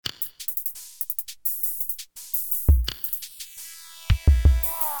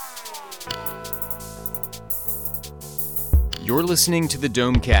You're listening to the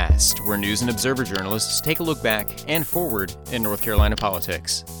Domecast, where news and observer journalists take a look back and forward in North Carolina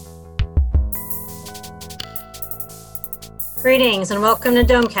politics. Greetings and welcome to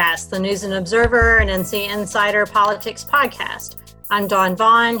Domecast, the News and Observer and NC Insider Politics podcast. I'm Dawn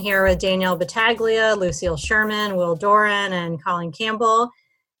Vaughn, here with Danielle Battaglia, Lucille Sherman, Will Doran, and Colin Campbell.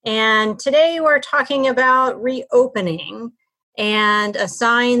 And today we're talking about reopening. And a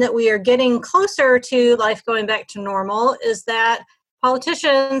sign that we are getting closer to life going back to normal is that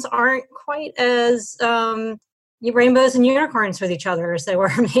politicians aren't quite as rainbows and unicorns with each other as they were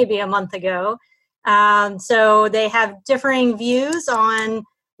maybe a month ago. So they have differing views on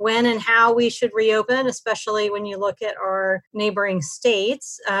when and how we should reopen, especially when you look at our neighboring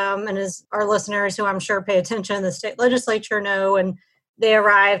states. And as our listeners, who I'm sure pay attention to the state legislature, know, and they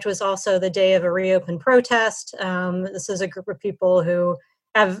arrived was also the day of a reopen protest. This is a group of people who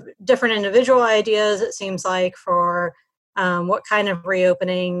have different individual ideas, it seems like, for what kind of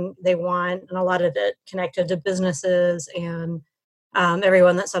reopening they want, and a lot of it connected to businesses and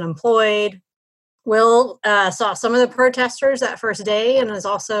everyone that's unemployed. Will saw some of the protesters that first day and has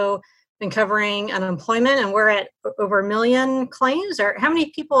also been covering unemployment, and we're at over 1 million claims. Or how many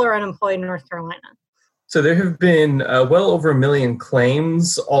people are unemployed in North Carolina? So there have been well over 1 million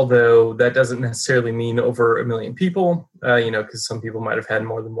claims, although that doesn't necessarily mean over 1 million people, because some people might have had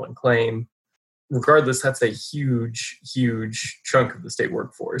more than one claim. Regardless, that's a huge, huge chunk of the state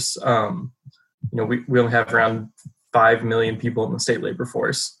workforce. We only have around 5 million people in the state labor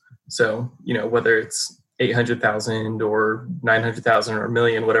force. So, whether it's 800,000 or 900,000 or 1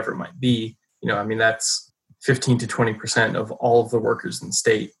 million, whatever it might be, that's 15 to 20% of all of the workers in the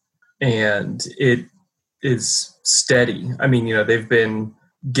state. And it is steady. They've been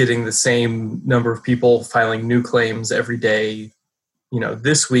getting the same number of people filing new claims every day,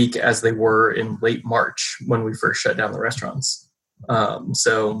 this week as they were in late March when we first shut down the restaurants.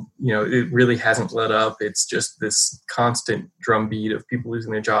 It really hasn't let up. It's just this constant drumbeat of people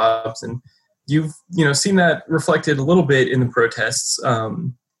losing their jobs. And you've, seen that reflected a little bit in the protests.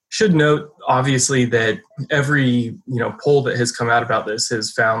 Should note, obviously, that every, poll that has come out about this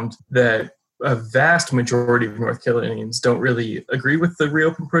has found that a vast majority of North Carolinians don't really agree with the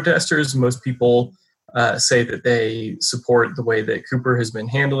reopen protesters. Most people say that they support the way that Cooper has been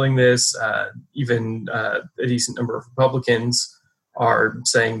handling this. Even a decent number of Republicans are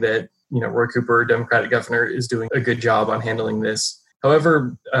saying that, Roy Cooper, Democratic governor, is doing a good job on handling this.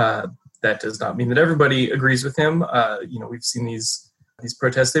 However, that does not mean that everybody agrees with him. We've seen these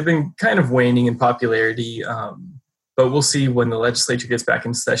protests. They've been kind of waning in popularity. But we'll see when the legislature gets back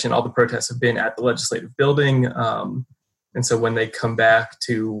into session. All the protests have been at the legislative building. And so when they come back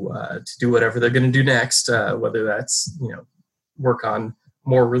to do whatever they're going to do next, whether that's, work on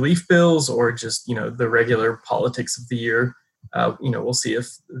more relief bills or just, the regular politics of the year, we'll see if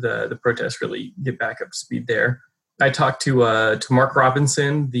the protests really get back up to speed there. I talked to Mark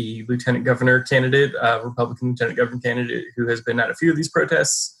Robinson, the lieutenant governor candidate, Republican lieutenant governor candidate, who has been at a few of these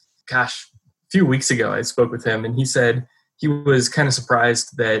protests. A few weeks ago, I spoke with him, and he said he was kind of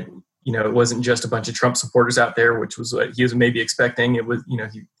surprised that, it wasn't just a bunch of Trump supporters out there, which was what he was maybe expecting. It was,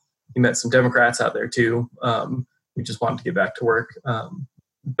 he met some Democrats out there too, who just wanted to get back to work.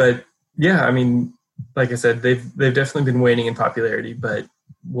 But yeah, like I said, they've definitely been waning in popularity, but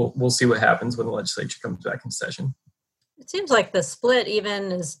we'll see what happens when the legislature comes back in session. It seems like the split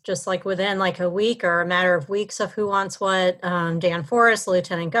even is just like within like a week or a matter of weeks of who wants what. Dan Forest, the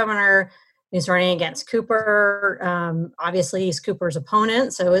lieutenant governor, he's running against Cooper. Obviously, he's Cooper's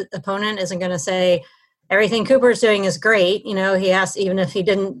opponent, so his opponent isn't going to say everything Cooper's doing is great. He has, even if he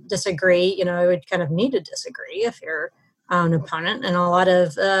didn't disagree, he would kind of need to disagree if you're an opponent. And a lot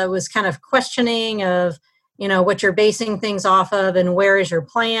of was kind of questioning of, what you're basing things off of and where is your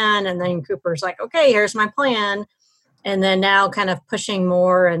plan. And then Cooper's like, okay, here's my plan. And then now kind of pushing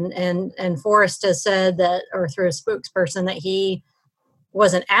more. And Forrest has said that, or through a spokesperson, that he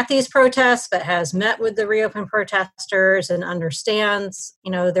wasn't at these protests, but has met with the reopen protesters and understands,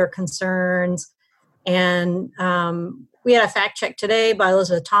 their concerns. And we had a fact check today by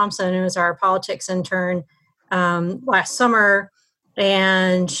Elizabeth Thompson, who was our politics intern last summer.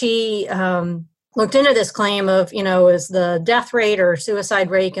 And she looked into this claim of, is the death rate or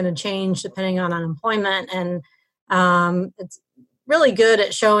suicide rate going to change depending on unemployment? And it's really good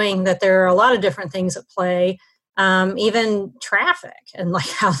at showing that there are a lot of different things at play. Even traffic and like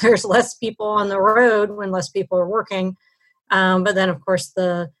how there's less people on the road when less people are working. But then, of course,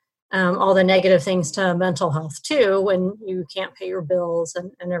 all the negative things to mental health, too, when you can't pay your bills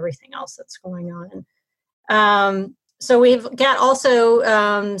and everything else that's going on. So we've got also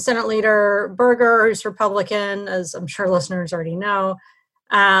Senate Leader Berger, who's Republican, as I'm sure listeners already know.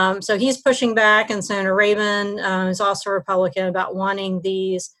 So he's pushing back, and Senator Rabin is also Republican about wanting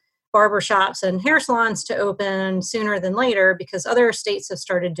these barbershops and hair salons to open sooner than later because other states have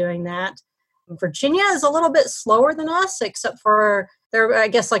started doing that. Virginia is a little bit slower than us, except for they're, I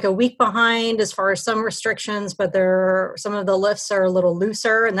guess, like a week behind as far as some restrictions, but some of the lifts are a little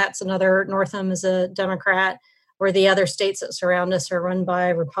looser, and that's another. Northam is a Democrat, where the other states that surround us are run by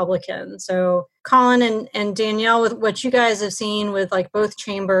Republicans. So Colin and Danielle, with what you guys have seen with like both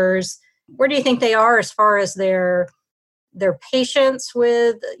chambers, where do you think they are as far as their patience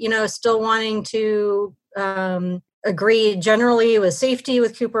with, still wanting to agree generally with safety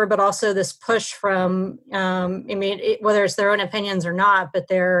with Cooper, but also this push from, whether it's their own opinions or not, but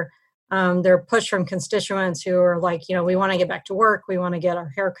their push from constituents who are like, we want to get back to work, we want to get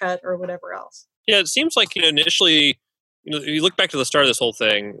our haircut or whatever else. Yeah, it seems like, initially, you look back to the start of this whole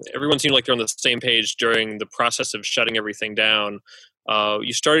thing, everyone seemed like they're on the same page during the process of shutting everything down.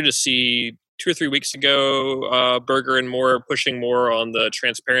 You started to see 2 or 3 weeks ago, Berger and Moore pushing more on the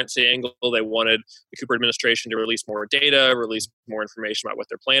transparency angle. They wanted the Cooper administration to release more data, release more information about what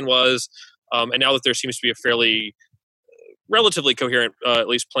their plan was. And now that there seems to be a fairly relatively coherent, at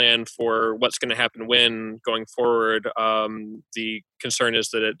least plan for what's going to happen when going forward. The concern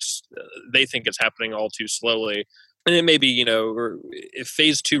is that they think it's happening all too slowly. And it may be, if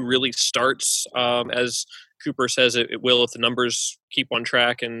phase 2 really starts, as Cooper says it will, if the numbers keep on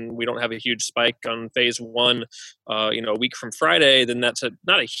track and we don't have a huge spike on phase 1, a week from Friday, then that's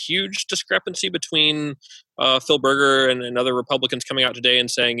not a huge discrepancy between Phil Berger and other Republicans coming out today and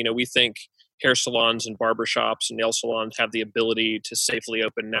saying, we think hair salons and barbershops and nail salons have the ability to safely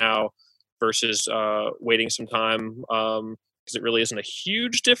open now versus waiting some time, because it really isn't a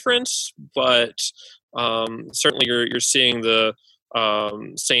huge difference. But certainly you're seeing the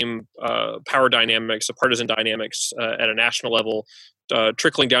same power dynamics, the partisan dynamics at a national level,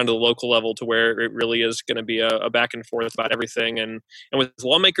 trickling down to the local level to where it really is going to be a back and forth about everything. And with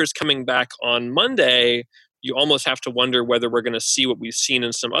lawmakers coming back on Monday, you almost have to wonder whether we're going to see what we've seen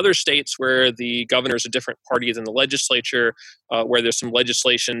in some other states where the governor is a different party than the legislature, where there's some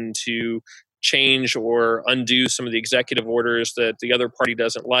legislation to change or undo some of the executive orders that the other party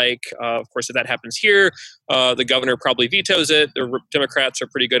doesn't like. Of course, if that happens here, the governor probably vetoes it. The Democrats are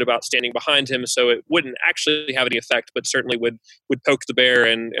pretty good about standing behind him, so it wouldn't actually have any effect, but certainly would poke the bear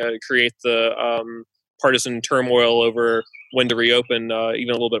and create the partisan turmoil over when to reopen even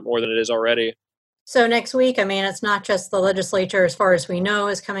a little bit more than it is already. So next week, it's not just the legislature, as far as we know,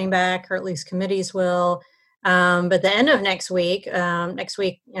 is coming back, or at least committees will. But the end of next week,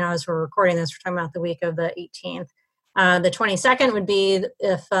 as we're recording this, we're talking about the week of the 18th. The 22nd would be,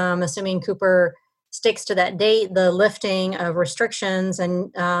 if assuming Cooper sticks to that date, the lifting of restrictions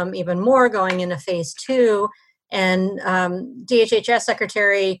and even more going into phase 2. And DHHS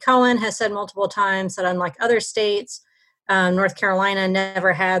Secretary Cohen has said multiple times that unlike other states, North Carolina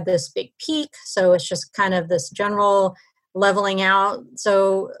never had this big peak, so it's just kind of this general leveling out.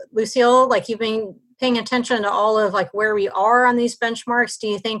 So, Lucille, you've been paying attention to all of where we are on these benchmarks. Do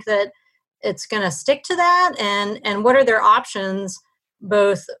you think that it's going to stick to that? And what are their options,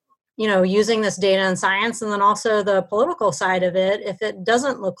 both using this data and science, and then also the political side of it, if it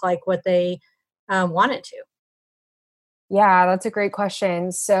doesn't look like what they want it to? Yeah, that's a great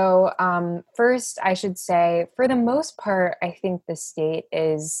question. So first, I should say, for the most part, I think the state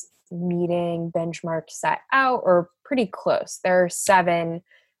is meeting benchmarks set out or pretty close. There are 7,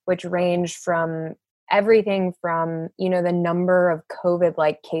 which range from everything from, the number of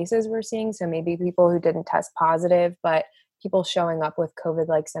COVID-like cases we're seeing. So maybe people who didn't test positive, but people showing up with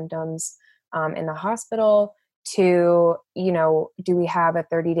COVID-like symptoms in the hospital to, do we have a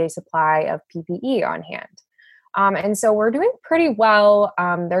 30-day supply of PPE on hand? And so we're doing pretty well.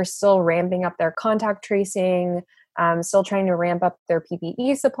 They're still ramping up their contact tracing, still trying to ramp up their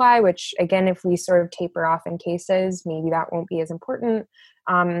PPE supply, which again, if we sort of taper off in cases, maybe that won't be as important.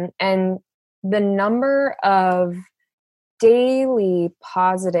 And the number of daily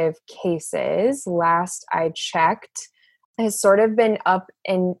positive cases, last I checked, has sort of been up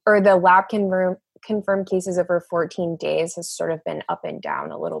or the lab confirmed cases over 14 days has sort of been up and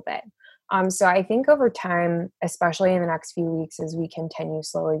down a little bit. So I think over time, especially in the next few weeks, as we continue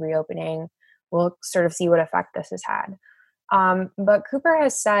slowly reopening, we'll sort of see what effect this has had. But Cooper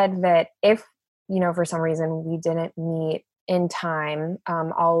has said that if, for some reason we didn't meet in time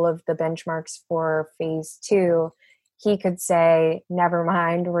all of the benchmarks for phase 2, he could say, never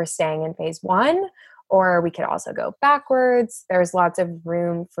mind, we're staying in phase 1, or we could also go backwards. There's lots of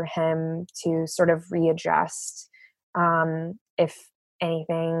room for him to sort of readjust if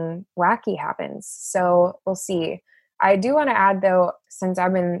anything wacky happens. So we'll see. I do want to add, though, since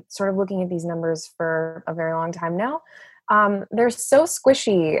I've been sort of looking at these numbers for a very long time now, they're so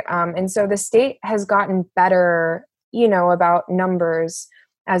squishy. And so the state has gotten better, about numbers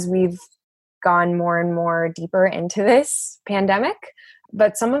as we've gone more and more deeper into this pandemic.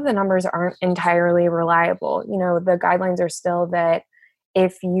 But some of the numbers aren't entirely reliable. The guidelines are still that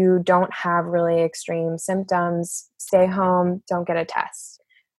if you don't have really extreme symptoms, stay home, don't get a test.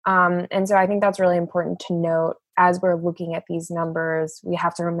 And so I think that's really important to note as we're looking at these numbers. We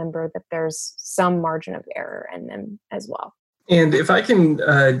have to remember that there's some margin of error in them as well. And if I can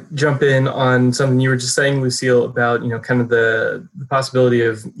jump in on something you were just saying, Lucille, about, kind of the possibility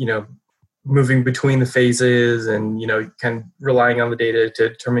of, moving between the phases and, kind of relying on the data to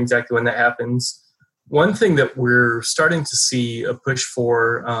determine exactly when that happens. One thing that we're starting to see a push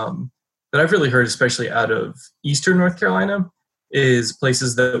for that I've really heard, especially out of Eastern North Carolina, is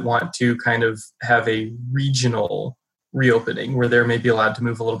places that want to kind of have a regional reopening where they're maybe allowed to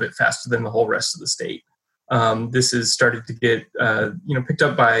move a little bit faster than the whole rest of the state. This is starting to get, picked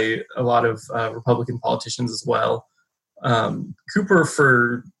up by a lot of Republican politicians as well. Cooper,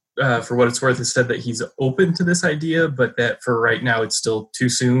 for what it's worth, has said that he's open to this idea, but that for right now it's still too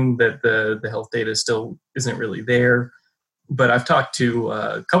soon, that the health data still isn't really there. But I've talked to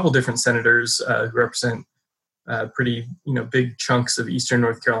a couple different senators who represent pretty, big chunks of Eastern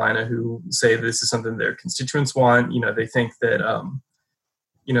North Carolina who say this is something their constituents want. They think that,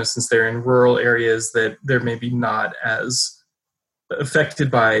 since they're in rural areas, that they're maybe not as affected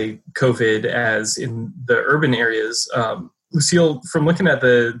by COVID as in the urban areas. Lucille, from looking at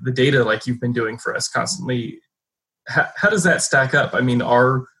the data like you've been doing for us constantly, how does that stack up? I mean,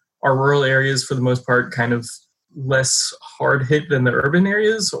 are rural areas for the most part kind of less hard hit than the urban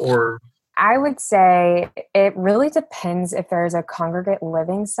areas, or? I would say it really depends if there's a congregate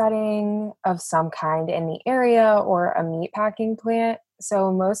living setting of some kind in the area or a meatpacking plant.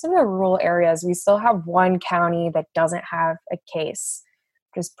 So most of the rural areas, we still have one county that doesn't have a case,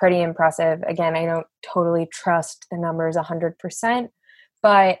 which is pretty impressive. Again, I don't totally trust the numbers 100%,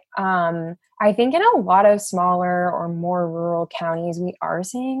 but I think in a lot of smaller or more rural counties, we are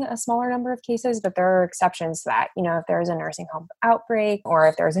seeing a smaller number of cases, but there are exceptions to that. If there's a nursing home outbreak or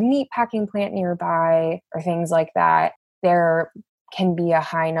if there's a meat packing plant nearby or things like that, there can be a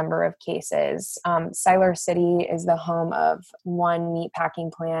high number of cases. Siler City is the home of one meat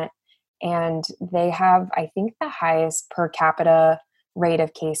packing plant, and they have, I think, the highest per capita rate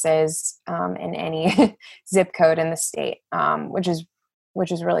of cases in any zip code in the state, which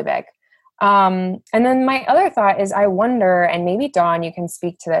is really big. And then my other thought is, I wonder, and maybe Dawn, you can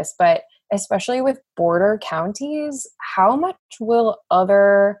speak to this, but especially with border counties, how much will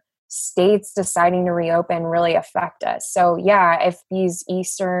other states deciding to reopen really affect us? So yeah, if these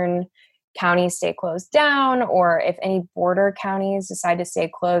eastern counties stay closed down, or if any border counties decide to stay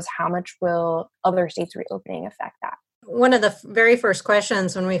closed, how much will other states reopening affect that? One of the very first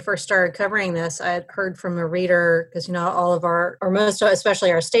questions when we first started covering this, I had heard from a reader, because, all of our, or most,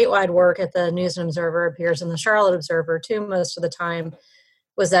 especially our statewide work at the News and Observer appears in the Charlotte Observer too, most of the time,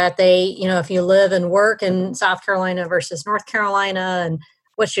 was that they, if you live and work in South Carolina versus North Carolina, and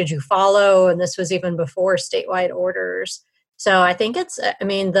what should you follow? And this was even before statewide orders. So I think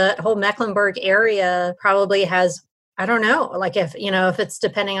the whole Mecklenburg area probably has, I don't know, like if it's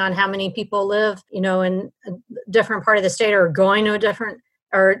depending on how many people live, in a different part of the state, or going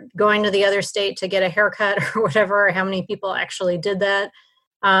to the other state to get a haircut or whatever, or how many people actually did that.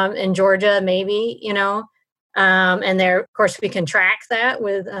 In Georgia, maybe, and there, of course, we can track that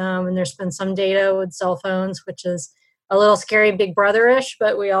with, and there's been some data with cell phones, which is a little scary, Big Brother-ish,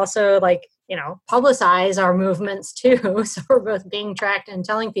 but we also publicize our movements too. So we're both being tracked and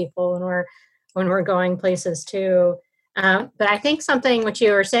telling people when we're going places too. But I think something which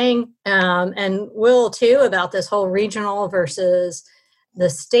you were saying, and Will too, about this whole regional versus the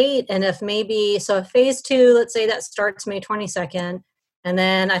state, and if phase 2, let's say that starts May 22nd, and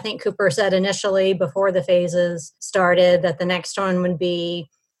then I think Cooper said initially before the phases started that the next one would be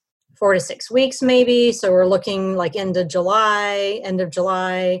 4 to 6 weeks maybe. So we're looking like end of July.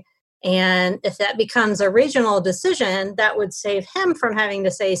 And if that becomes a regional decision, that would save him from having to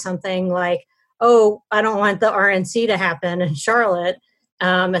say something like, oh, I don't want the RNC to happen in Charlotte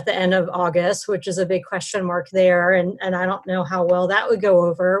at the end of August, which is a big question mark there. And I don't know how well that would go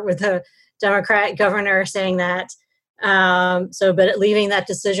over with a Democrat governor saying that. But leaving that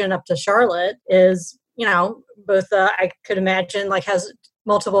decision up to Charlotte is, both, I could imagine, has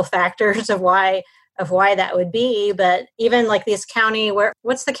multiple factors of why of why that would be. But even like this county,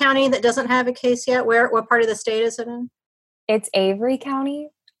 what's the county that doesn't have a case yet? What part of the state is it in? It's Avery County.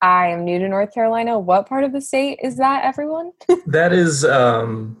 I am new to North Carolina. What part of the state is that, everyone? That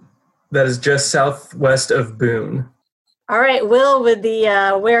is just southwest of Boone. All right, Will, with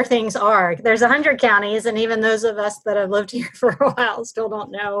the where things are. There's 100 counties, and even those of us that have lived here for a while still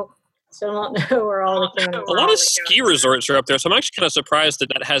don't know where all the counties are. A lot of ski resorts are up there, so I'm actually kind of surprised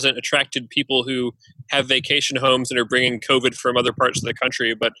that hasn't attracted people who have vacation homes and are bringing COVID from other parts of the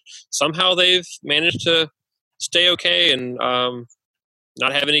country. But somehow they've managed to stay okay and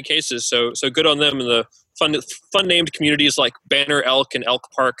not have any cases. So good on them and the fun named communities like Banner Elk and Elk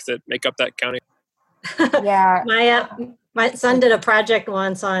Park that make up that county. Yeah. My son did a project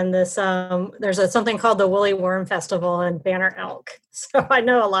once on this. There's something called the Woolly Worm Festival in Banner Elk. So I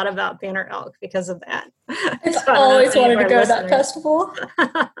know a lot about Banner Elk because of that. I've always wanted to go to that festival.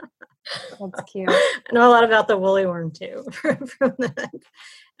 That's cute. I know a lot about the Woolly Worm too. From that.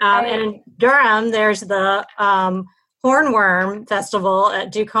 And in Durham, there's the Hornworm Festival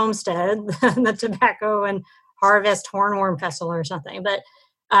at Duke Homestead, the Tobacco and Harvest Hornworm Festival or something. But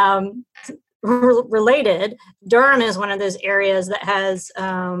related, Durham is one of those areas that has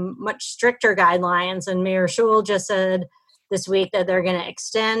much stricter guidelines, and Mayor Schul just said this week that they're going to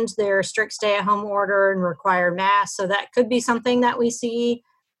extend their strict stay-at-home order and require masks. So that could be something that we see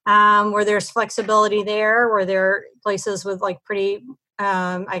where there's flexibility there, where there are places with like pretty,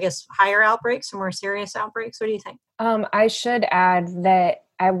 higher outbreaks or more serious outbreaks. What do you think? I should add that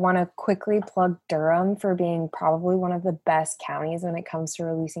I want to quickly plug Durham for being probably one of the best counties when it comes to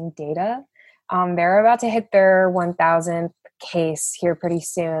releasing data. They're about to hit their 1,000th case here pretty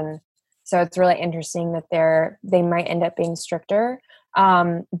soon. So it's really interesting that they might end up being stricter.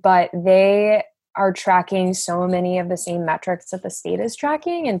 But they are tracking so many of the same metrics that the state is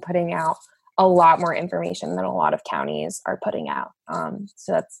tracking and putting out a lot more information than a lot of counties are putting out.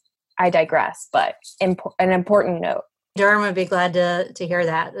 So I digress, but an important note. Durham would be glad to hear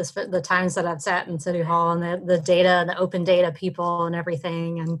that. The times that I've sat in City Hall and the data and the open data people and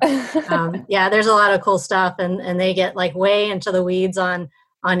everything. And there's a lot of cool stuff and they get like way into the weeds on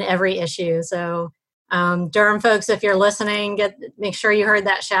every issue. So Durham folks, if you're listening, make sure you heard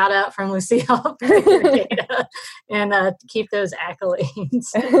that shout out from Lucille for your data and keep those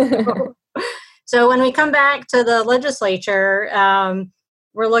accolades. So when we come back to the legislature,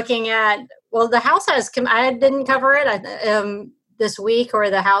 we're looking at, the House I didn't cover it this week, or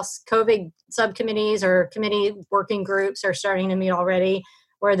the House COVID subcommittees or committee working groups are starting to meet already,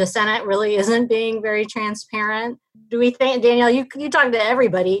 where the Senate really isn't being very transparent. Do we think, Danielle, you talked to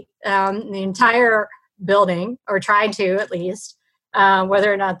everybody, the entire building, or tried to at least,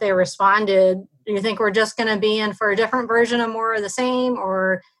 whether or not they responded. Do you think we're just going to be in for a different version of more of the same,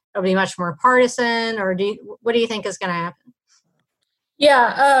 or it'll be much more partisan, or what do you think is going to happen?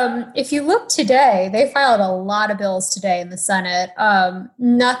 Yeah, if you look today, they filed a lot of bills today in the Senate.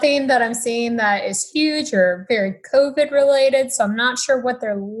 Nothing that I'm seeing that is huge or very COVID related, so I'm not sure what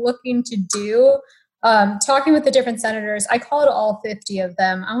they're looking to do. Talking with the different senators, I called all 50 of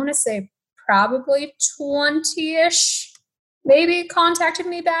them. I want to say probably 20-ish maybe contacted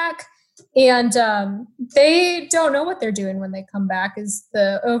me back. And they don't know what they're doing when they come back is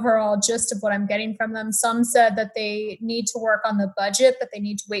the overall gist of what I'm getting from them. Some said that they need to work on the budget, but they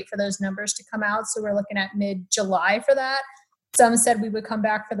need to wait for those numbers to come out. So we're looking at mid-July for that. Some said we would come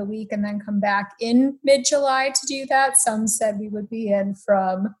back for the week and then come back in mid-July to do that. Some said we would be in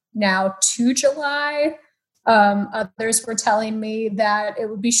from now to July. Others were telling me that it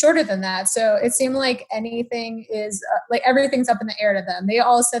would be shorter than that. So it seemed like anything is like everything's up in the air to them. They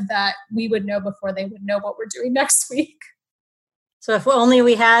all said that we would know before they would know what we're doing next week. So if only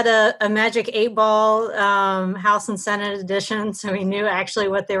we had a magic 8-ball House and Senate edition, so we knew actually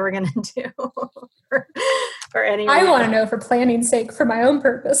what they were going to do. for any I want to know for planning's sake, for my own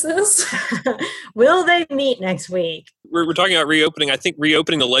purposes. Will they meet next week? We're talking about reopening. I think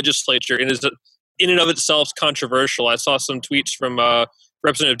reopening the legislature is in and of itself controversial. I saw some tweets from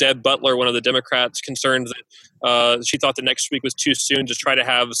Representative Deb Butler, one of the Democrats, concerned that she thought that next week was too soon to try to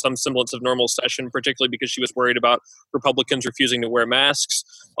have some semblance of normal session, particularly because she was worried about Republicans refusing to wear masks.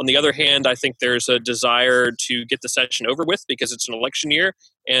 On the other hand, I think there's a desire to get the session over with because it's an election year,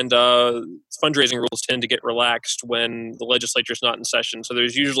 and fundraising rules tend to get relaxed when the legislature's not in session. So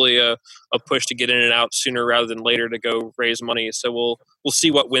there's usually a push to get in and out sooner rather than later to go raise money. So we'll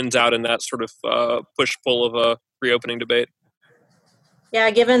see what wins out in that sort of push-pull of a reopening debate. Yeah,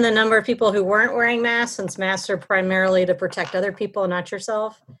 given the number of people who weren't wearing masks, since masks are primarily to protect other people, not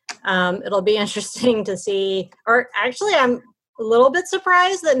yourself, it'll be interesting to see. Or actually, I'm a little bit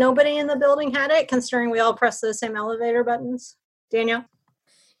surprised that nobody in the building had it, considering we all pressed the same elevator buttons. Danielle?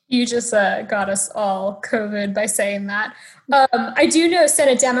 You just got us all COVID by saying that. I do know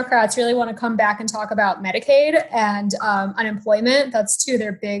Senate Democrats really want to come back and talk about Medicaid and unemployment. That's two of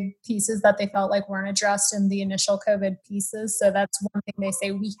their big pieces that they felt like weren't addressed in the initial COVID pieces. So that's one thing they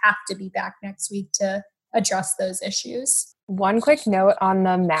say we have to be back next week to address those issues. One quick note on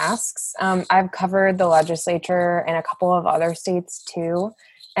the masks. I've covered the legislature and a couple of other states too.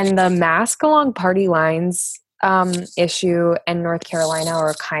 And the mask along party lines issue in North Carolina,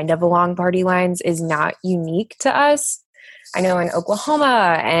 or kind of along party lines, is not unique to us. I know in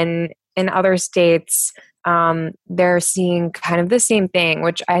Oklahoma and in other states, they're seeing kind of the same thing,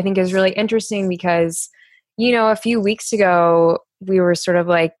 which I think is really interesting because, a few weeks ago, we were sort of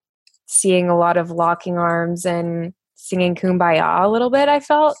like seeing a lot of locking arms and singing Kumbaya a little bit, I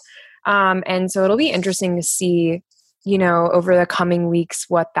felt. And so it'll be interesting to see, over the coming weeks,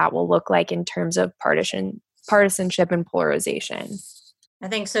 what that will look like in terms of partisanship and polarization. I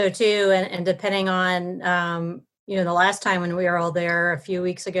think so too. And depending on, the last time when we were all there a few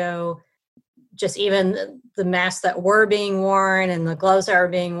weeks ago, just even the masks that were being worn and the gloves that were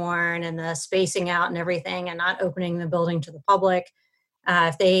being worn and the spacing out and everything and not opening the building to the public.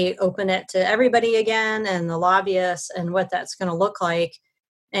 If they open it to everybody again and the lobbyists and what that's going to look like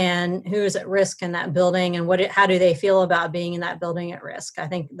and who is at risk in that building and how do they feel about being in that building at risk. I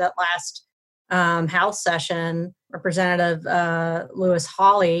think that last House session, Representative Lewis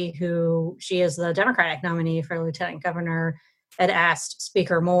Hawley, she is the Democratic nominee for lieutenant governor, had asked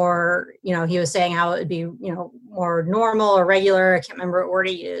Speaker Moore, he was saying how it would be, more normal or regular. I can't remember what word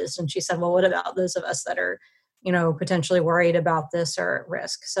he used. And she said, well, what about those of us that are, potentially worried about this or at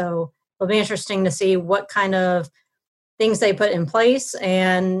risk? So it'll be interesting to see what kind of things they put in place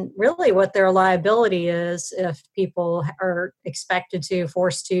and really what their liability is if people are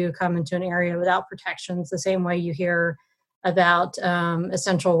forced to come into an area without protections, the same way you hear about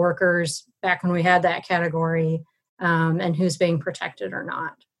essential workers back when we had that category, and who's being protected or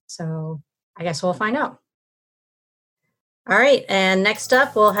not. So I guess we'll find out. All right, and next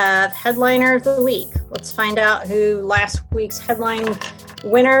up we'll have Headliner of the Week. Let's find out who last week's headline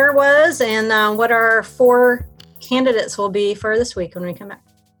winner was and what our 4 candidates will be for this week when we come back.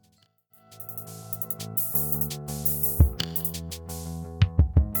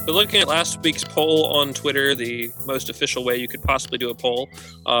 So looking at last week's poll on Twitter, the most official way you could possibly do a poll,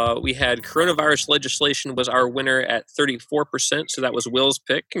 we had coronavirus legislation was our winner at 34%. So that was Will's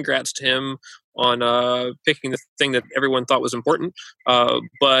pick. Congrats to him on picking the thing that everyone thought was important.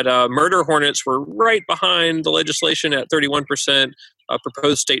 But murder hornets were right behind the legislation at 31%.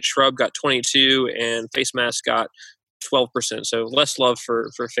 Proposed state shrub got 22%, and face mask got 12%. So less love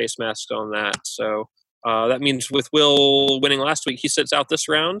for face masks on that. So that means with Will winning last week, he sits out this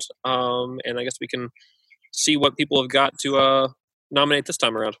round. And I guess we can see what people have got to nominate this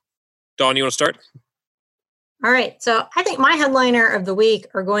time around. Dawn, you want to start? All right. So I think my headliner of the week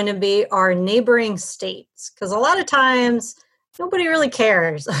are going to be our neighboring states, because a lot of times nobody really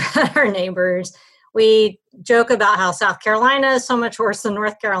cares about our neighbors. We joke about how South Carolina is so much worse than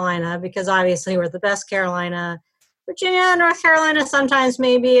North Carolina because obviously we're the best Carolina. Virginia, North Carolina, sometimes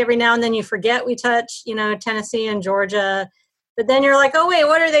maybe every now and then you forget we touch, Tennessee and Georgia. But then you're like, oh, wait,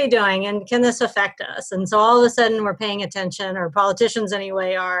 what are they doing? And can this affect us? And so all of a sudden we're paying attention, or politicians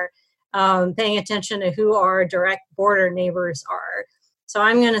anyway are paying attention to who our direct border neighbors are. So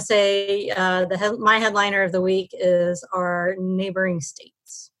I'm going to say my headliner of the week is our neighboring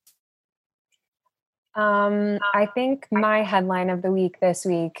states. I think my headline of the week this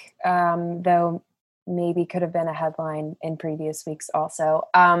week, though maybe could have been a headline in previous weeks also,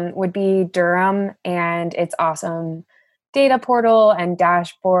 would be Durham and its awesome data portal and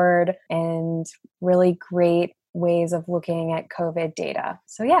dashboard and really great ways of looking at COVID data.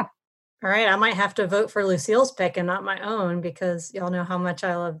 So yeah. All right. I might have to vote for Lucille's pick and not my own because y'all know how much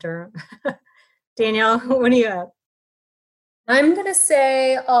I love Durham. Danielle, what do you have? I'm going to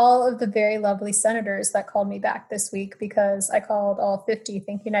say all of the very lovely senators that called me back this week, because I called all 50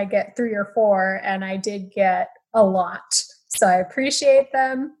 thinking I'd get 3 or 4, and I did get a lot. So I appreciate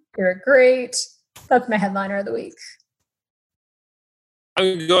them. You're great. That's my headliner of the week.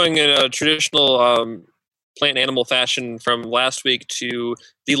 I'm going in a traditional plant animal fashion from last week to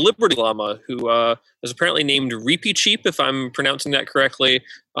the Liberty Llama, who is apparently named Reapy Cheap, if I'm pronouncing that correctly,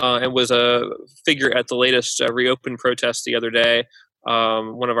 and was a figure at the latest Reopen protest the other day.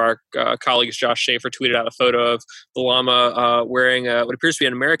 One of our colleagues, Josh Schaefer, tweeted out a photo of the llama wearing what appears to be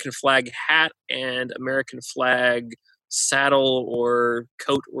an American flag hat and American flag saddle or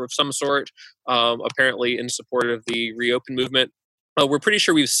coat or of some sort, apparently in support of the Reopen movement. We're pretty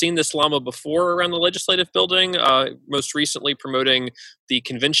sure we've seen this llama before around the legislative building, most recently promoting the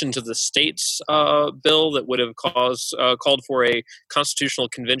Conventions of the States bill that would have called for a constitutional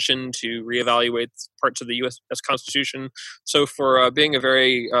convention to reevaluate parts of the U.S. Constitution. So for being a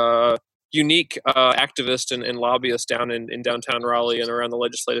very unique activist and lobbyist down in downtown Raleigh and around the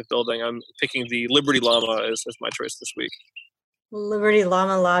legislative building, I'm picking the Liberty Llama as my choice this week. Liberty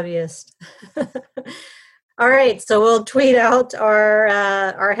Llama lobbyist. All right, so we'll tweet out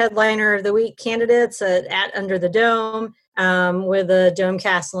our headliner of the week candidates at Under the Dome with a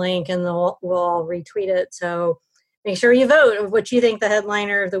Domecast link, and we'll all retweet it. So make sure you vote of what you think the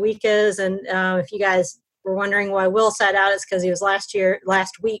headliner of the week is. And if you guys were wondering why Will sat out, it's because he was last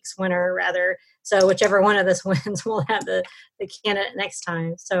week's winner, rather. So whichever one of us wins, we'll have the candidate next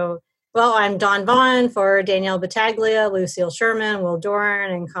time. So, well, I'm Dawn Vaughn for Danielle Battaglia, Lucille Sherman, Will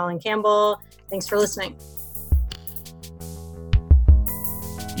Doran, and Colin Campbell. Thanks for listening.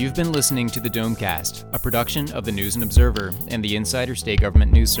 You've been listening to the Domecast, a production of the News and Observer and the Insider State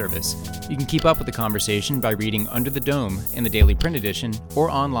Government News Service. You can keep up with the conversation by reading Under the Dome in the daily print edition or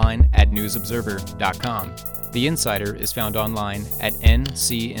online at newsobserver.com. The Insider is found online at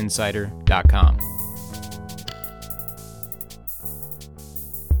ncinsider.com.